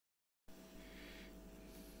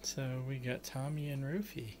So we got Tommy and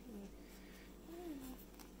Roofy.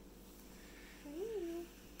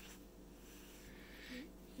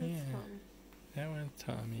 That's Yeah, Tommy. that one's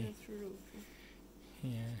Tommy. That's Roofy.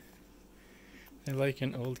 Yeah, they're like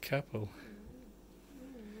an old couple.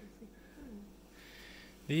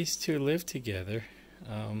 These two live together,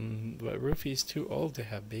 but Roofy's too old to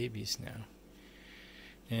have babies now.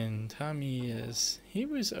 And Tommy he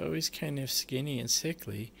was always kind of skinny and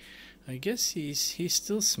sickly. I guess he's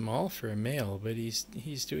still small for a male, but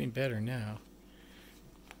he's doing better now.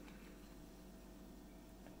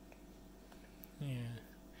 Yeah.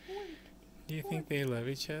 Do you think they love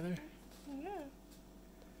each other? Yeah.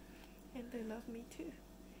 And they love me too.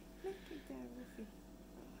 Look at that, Roofy.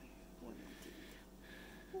 What do you do?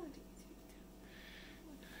 What do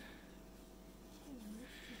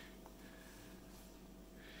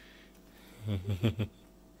you do?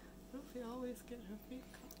 Roofy always get her feet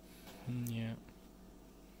caught. Yeah.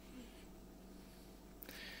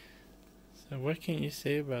 So what can you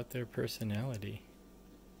say about their personality?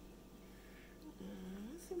 I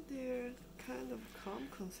think they're kind of calm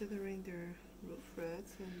considering they're roof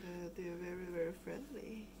rats, and they're very, very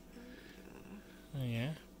friendly. Oh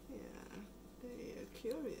yeah? Yeah, they are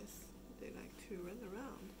curious. They like to run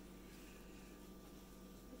around.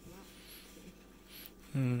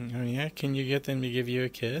 Oh yeah? Can you get them to give you a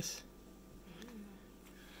kiss?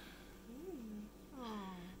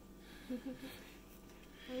 Oh.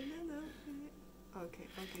 No. Okay,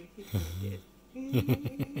 he did.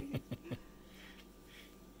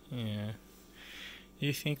 Yeah.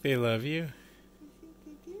 You think they love you? I think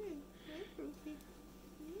they did. Right, Roofy?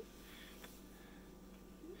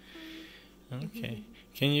 Okay.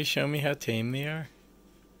 Can you show me how tame they are?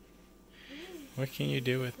 What can you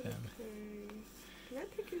do with them? Okay. Can I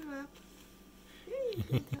pick you up? There you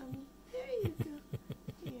go, Tommy. There you go.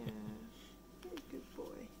 Yeah. You're a good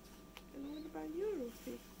boy. And what about you,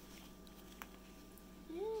 Roofy?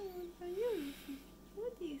 Yeah, what about you, Roofy?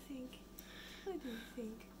 What do you think? What do you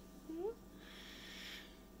think?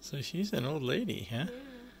 So she's an old lady, huh?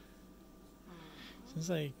 Yeah. She's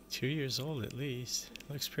like 2 years old at least.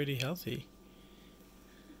 Looks pretty healthy.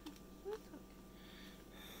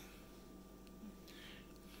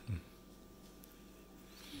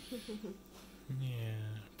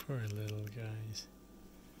 Yeah, poor little guys.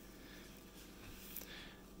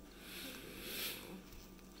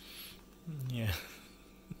 Yeah.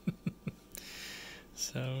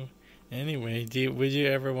 So, anyway, would you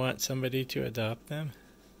ever want somebody to adopt them?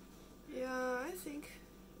 Yeah, I think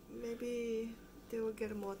maybe they will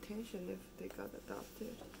get more attention if they got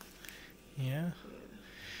adopted. Yeah? Yeah.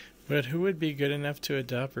 But who would be good enough to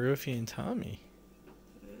adopt Roofy and Tommy?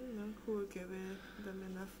 I don't know who will give them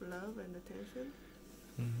enough love and attention.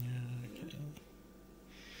 Yeah, okay.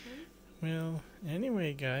 Well,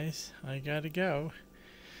 anyway, guys, I gotta go.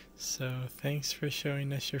 So, thanks for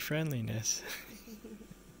showing us your friendliness.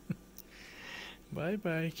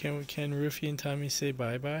 Bye-bye. Can Roofy and Tommy say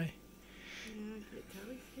bye-bye? Yeah,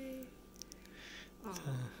 Tommy say. Oh,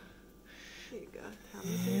 here you go.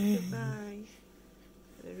 Tommy says goodbye.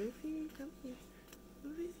 Roofy, come here.